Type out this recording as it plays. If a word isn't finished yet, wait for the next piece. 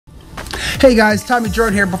Hey guys, Tommy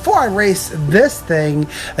Drone here. Before I race this thing,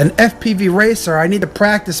 an FPV racer, I need to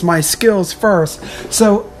practice my skills first.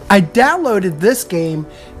 So I downloaded this game,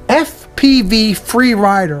 FPV Free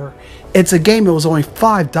Rider. It's a game that was only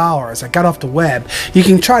 $5. I got off the web. You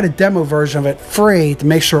can try the demo version of it free to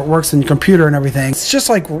make sure it works on your computer and everything. It's just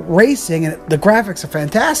like racing and the graphics are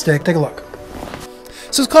fantastic. Take a look.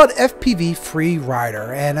 So it's called FPV Free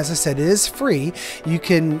Rider, and as I said, it is free. You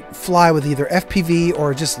can fly with either FPV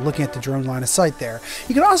or just looking at the drone line of sight there.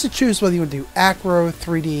 You can also choose whether you want to do acro,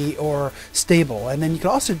 3D, or stable, and then you can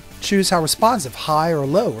also choose how responsive, high or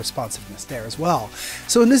low responsiveness there as well.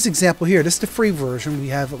 So in this example here, this is the free version.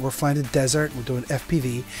 We're flying the desert, we're doing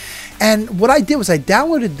FPV, and what I did was I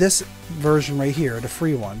downloaded this version right here, the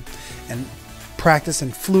free one, and practiced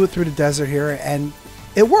and flew it through the desert here, and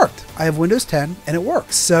it worked. I have Windows 10 and it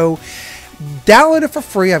works. So download it for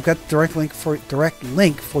free. I've got the direct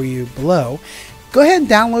link for you below. Go ahead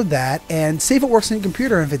and download that and see if it works on your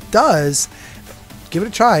computer. And if it does, give it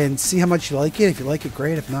a try and see how much you like it. If you like it,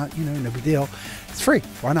 great. If not, you know, no big deal. It's free.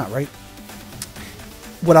 Why not, right?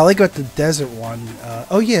 What I like about the desert one,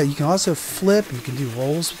 oh yeah, you can also flip. You can do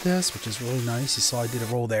rolls with this, which is really nice. You saw I did a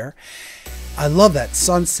roll there. I love that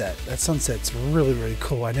sunset. That sunset's really, really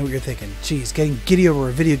cool. I know what you're thinking. Geez, getting giddy over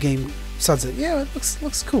a video game sunset. Yeah, it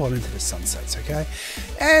looks cool. I'm into the sunsets, okay?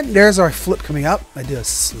 And there's our flip coming up. I did a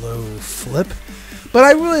slow flip. But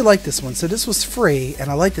I really like this one. So this was free,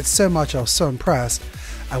 and I liked it so much. I was so impressed.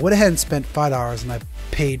 I went ahead and spent $5, and I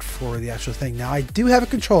paid for the actual thing. Now, I do have a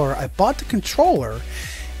controller. I bought the controller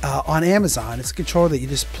on Amazon. It's a controller that you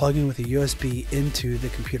just plug in with a USB into the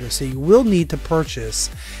computer. So you will need to purchase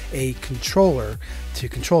a controller to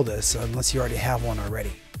control this unless you already have one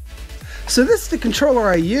already. So this is the controller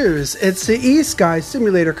I use. It's the eSky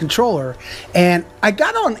Simulator controller, and I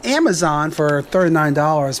got it on Amazon for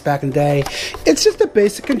 $39 back in the day. It's just a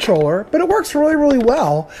basic controller, but it works really, really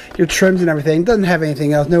well. Your trims and everything. Doesn't have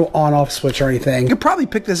anything else, no on-off switch or anything. You could probably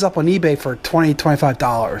pick this up on eBay for $20,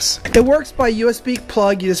 $25. It works by USB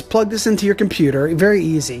plug. You just plug this into your computer. Very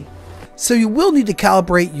easy. So you will need to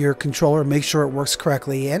calibrate your controller, make sure it works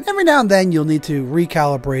correctly, and every now and then you'll need to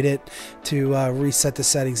recalibrate it to reset the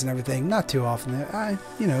settings and everything. Not too often.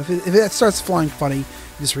 You know, if it starts flying funny, you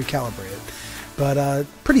just recalibrate it. But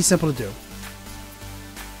pretty simple to do.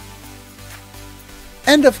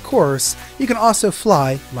 And of course, you can also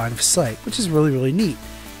fly line of sight, which is really, really neat.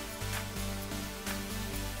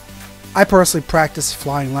 I personally practiced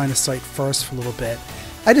flying line of sight first for a little bit.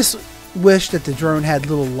 I just wish that the drone had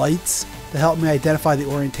little lights to help me identify the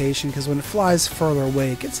orientation, because when it flies further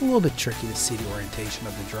away it gets a little bit tricky to see the orientation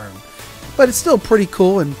of the drone. But it's still pretty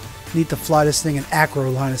cool and neat to fly this thing in acro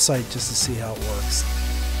line of sight just to see how it works.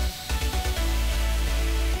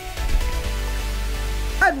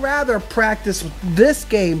 I'd rather practice with this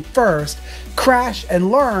game first, crash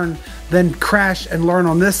and learn, than crash and learn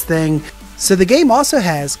on this thing. So the game also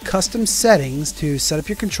has custom settings to set up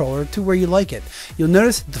your controller to where you like it. You'll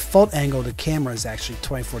notice the default angle of the camera is actually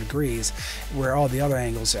 24 degrees, where all the other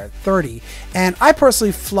angles are at 30. And I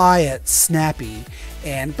personally fly at snappy,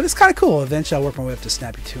 but it's kind of cool. Eventually I'll work my way up to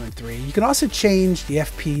snappy 2 and 3. You can also change the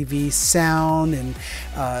FPV sound, and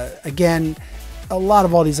again, a lot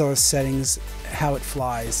of all these other settings, how it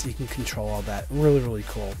flies, you can control all that. Really, really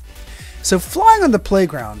cool. So flying on the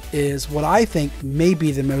playground is what I think may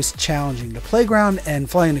be the most challenging. The playground and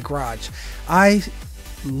flying in the garage. I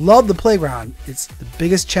love the playground. It's the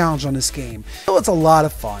biggest challenge on this game. So it's a lot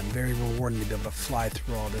of fun, very rewarding to be able to fly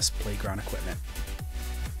through all this playground equipment.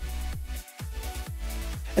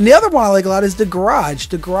 And the other one I like a lot is the garage.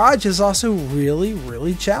 The garage is also really,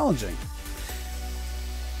 really challenging.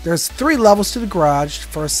 There's 3 levels to the garage,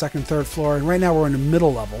 first, second, third floor, and right now we're in the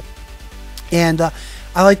middle level. And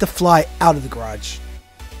I like to fly out of the garage.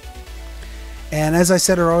 And as I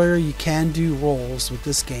said earlier, you can do rolls with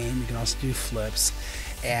this game. You can also do flips.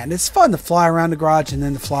 And it's fun to fly around the garage and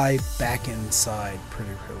then to fly back inside.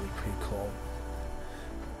 Pretty cool.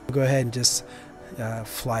 We'll go ahead and just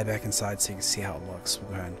fly back inside so you can see how it looks. We'll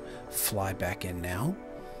go ahead and fly back in now.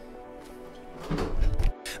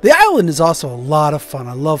 The island is also a lot of fun.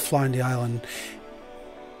 I love flying the island.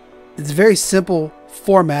 It's a very simple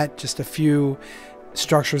format, just a few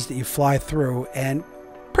structures that you fly through, and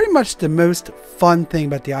pretty much the most fun thing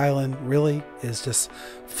about the island really is just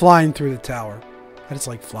flying through the tower. I just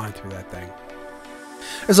like flying through that thing.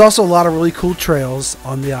 There's also a lot of really cool trails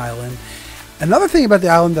on the island. Another thing about the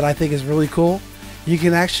island that I think is really cool, you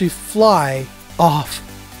can actually fly off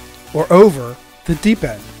or over the deep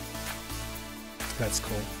end. That's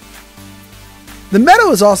cool. The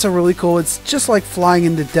meadow is also really cool. It's just like flying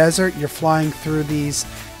in the desert. You're flying through these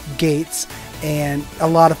gates, and a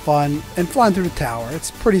lot of fun. And flying through the tower,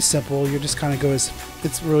 it's pretty simple. You just kind of go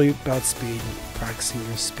it's really about speed, practicing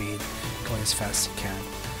your speed, going as fast as you can,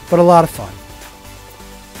 but a lot of fun.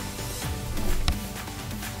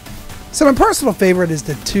 So my personal favorite is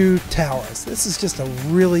the 2 towers. This is just a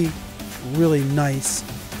really nice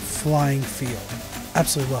flying feel.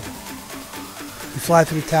 Absolutely love it. You fly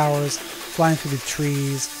through the towers, flying through the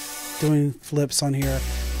trees, doing flips on here.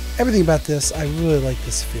 Everything about this, I really like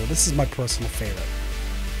this feel. This is my personal favorite.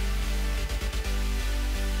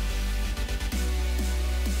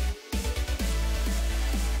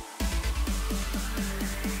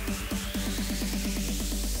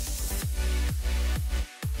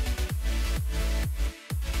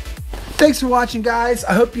 Thanks for watching, guys.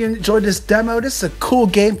 I hope you enjoyed this demo. This is a cool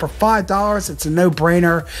game for $5. It's a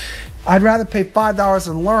no-brainer. I'd rather pay $5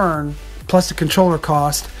 and learn, plus the controller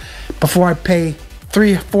cost, before I pay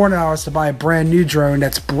 $300-400 to buy a brand new drone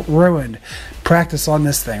that's ruined. Practice on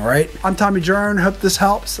this thing, right? I'm Tommy Drone. Hope this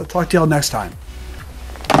helps. I'll talk to y'all next time.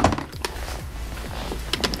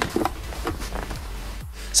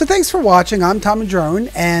 So thanks for watching. I'm Tommy Drone,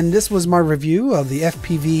 and this was my review of the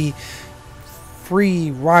FPV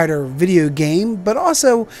Free Rider video game. But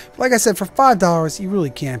also, like I said, for $5 you really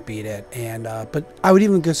can't beat it. And but I would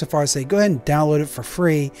even go so far as to say go ahead and download it for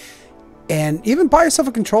free, and even buy yourself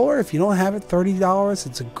a controller if you don't have it. $30.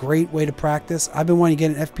 It's a great way to practice. I've been wanting to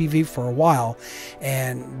get an FPV for a while,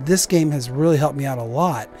 and this game has really helped me out a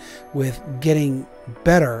lot with getting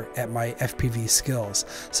better at my FPV skills.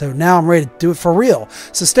 So now I'm ready to do it for real.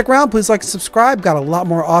 So stick around, please like and subscribe. Got a lot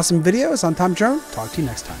more awesome videos. I'm Tom Drone. Talk to you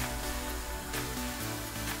next time.